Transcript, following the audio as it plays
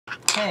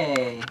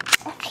Hey,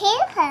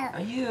 Paper. are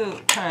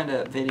you trying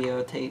to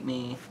videotape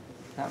me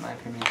without my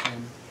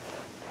permission?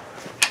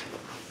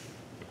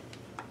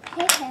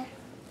 Paper.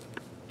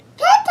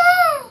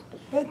 Paper.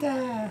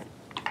 Peta!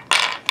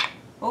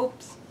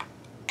 Oops.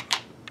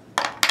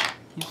 Can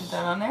you put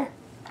that on there?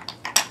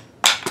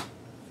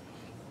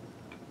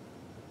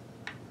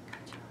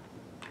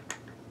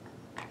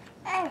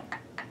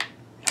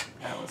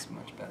 That was a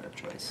much better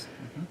choice.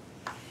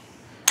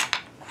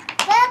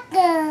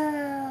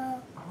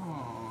 Paper.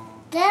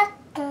 Oh, Paper.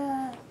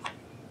 I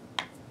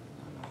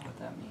don't know what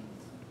that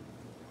means.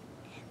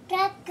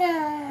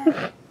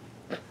 Paper.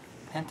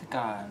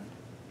 Pentagon.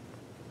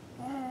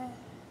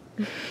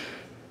 You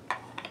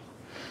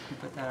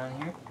put that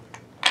on here?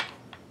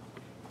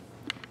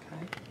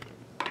 Okay.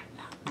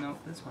 No,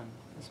 this one.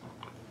 This one.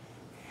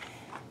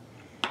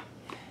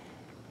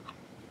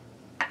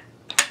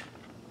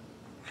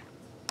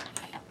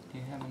 Do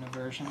you have an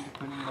aversion to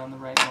putting it on the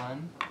right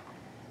one?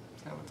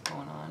 Is that what's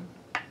going on?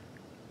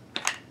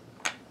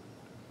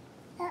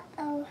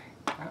 Uh-oh.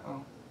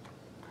 Uh-oh.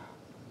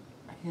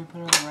 Are you going to put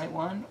it on the right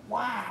one?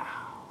 Wow!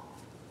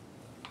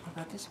 What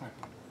about this one?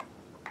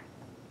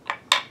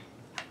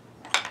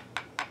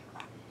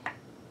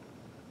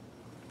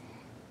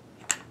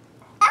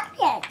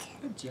 Object.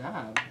 Good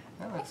job.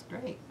 That looks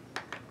great.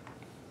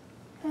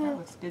 That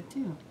looks good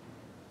too.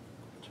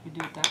 What should we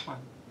do with that one?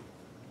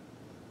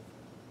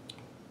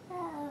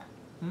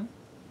 Hmm?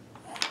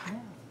 Yeah.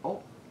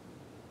 Oh!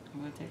 I'm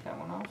going to take that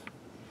one off.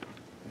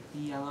 The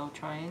yellow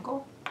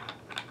triangle.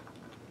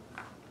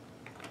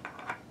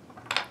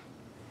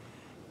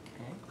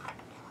 Okay.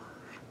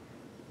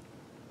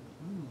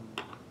 Ooh.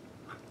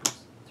 There's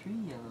 3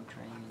 yellow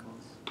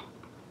triangles.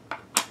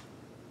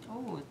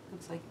 Oh, it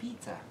looks like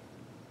pizza.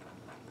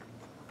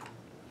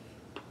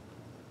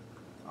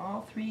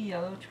 All 3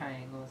 yellow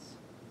triangles.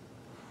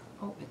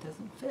 Oh, it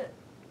doesn't fit.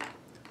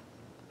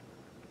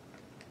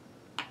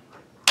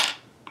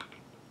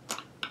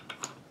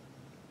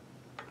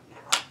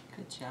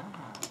 Good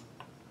job.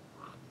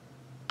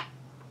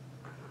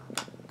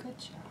 Good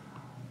job.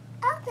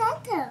 Oh,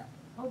 that's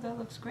Oh, that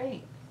looks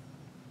great.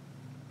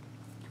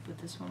 You put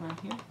this one on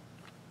here.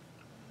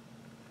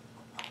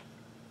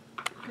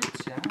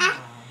 Good job.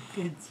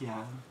 Good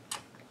job.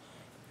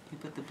 You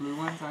put the blue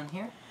ones on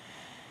here.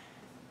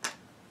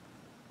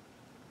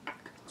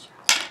 Good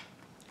job.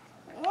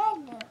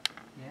 yellow.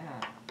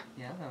 Yeah,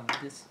 yellow.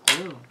 This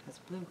blue. That's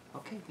blue.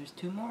 Okay, there's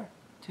 2 more.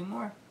 2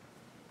 more.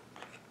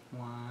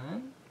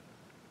 1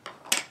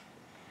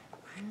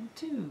 and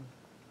 2.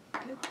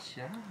 Good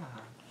job.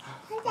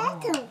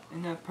 That's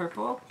And the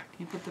purple. Can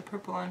you put the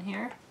purple on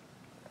here?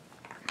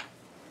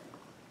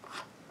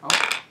 Oh,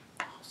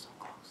 so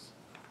close.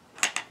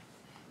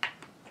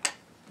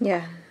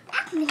 Yeah,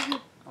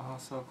 Oh,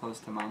 so close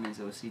to Mommy's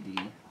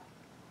OCD.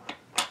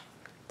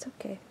 it's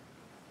okay.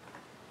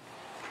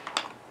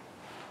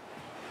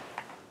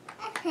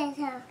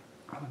 Paper.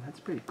 Oh, that's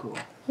pretty cool.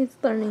 He's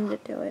learning to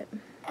do it.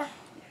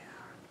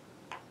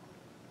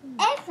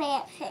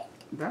 Paper.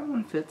 That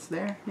one fits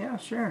there. Yeah,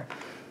 sure.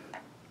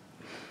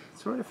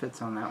 Sort of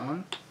fits on that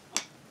one.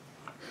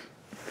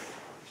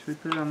 Should we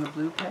put it on the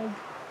blue peg?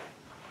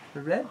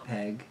 The red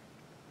peg?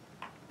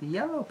 The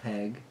yellow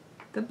peg?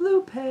 The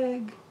blue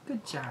peg?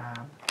 Good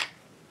job.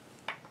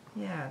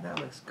 Yeah, that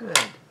looks good.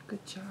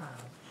 Good job.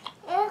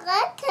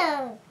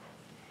 Letter.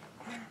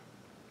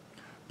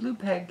 Blue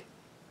peg.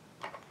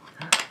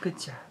 Good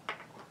job.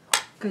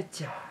 Good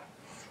job.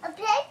 A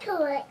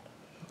paper.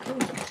 Okay,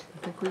 I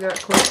think we got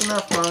close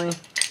enough, Mommy. Letter.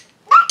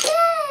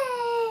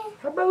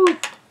 How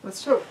about?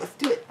 Let's do it.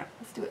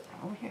 Let's do it.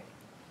 Over here.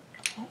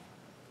 Oh.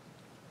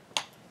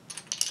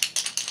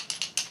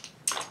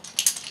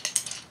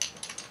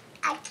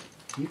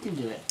 You can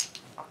do it.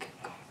 Okay,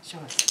 go. Show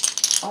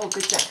us. Oh,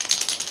 good job.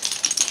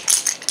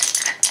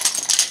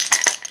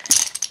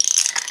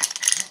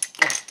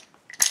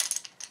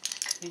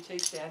 Can you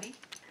chase Daddy?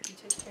 Can you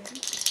chase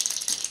Daddy?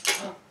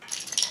 Oh.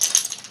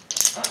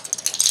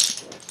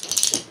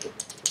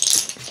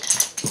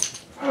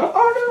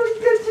 Oh no, he's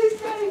gonna chase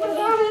Daddy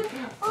without it!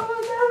 Oh,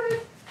 without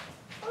it!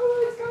 Oh,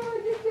 he's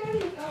coming, get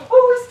Daddy!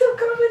 Oh, he's still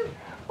coming!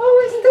 Oh,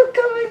 he's still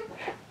coming!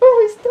 Oh,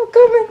 he's still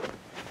coming!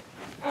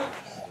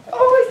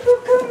 Oh, he's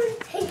still coming!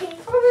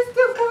 Oh, he's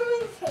still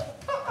coming!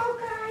 Uh-oh,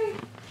 guy!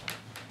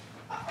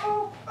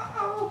 Uh-oh,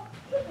 uh-oh!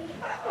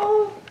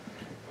 Uh-oh!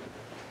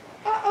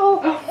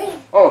 Uh-oh!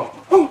 Oh!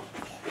 Oh!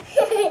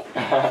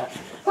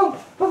 Oh!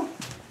 Oh!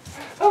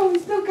 Oh,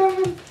 he's still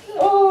coming!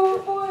 Oh,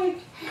 boy!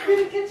 He's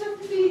gonna catch up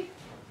to me!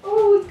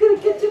 Oh, he's gonna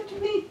catch up to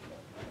me!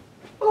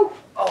 Oh!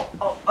 Oh!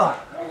 Oh!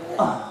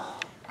 Oh!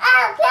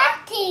 Ah,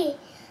 Patty.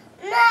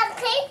 Not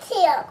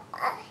Patty.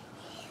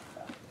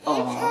 Oh!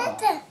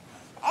 Patty.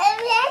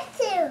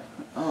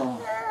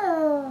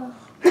 Oh!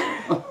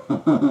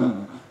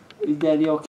 Oh. Is Daddy okay?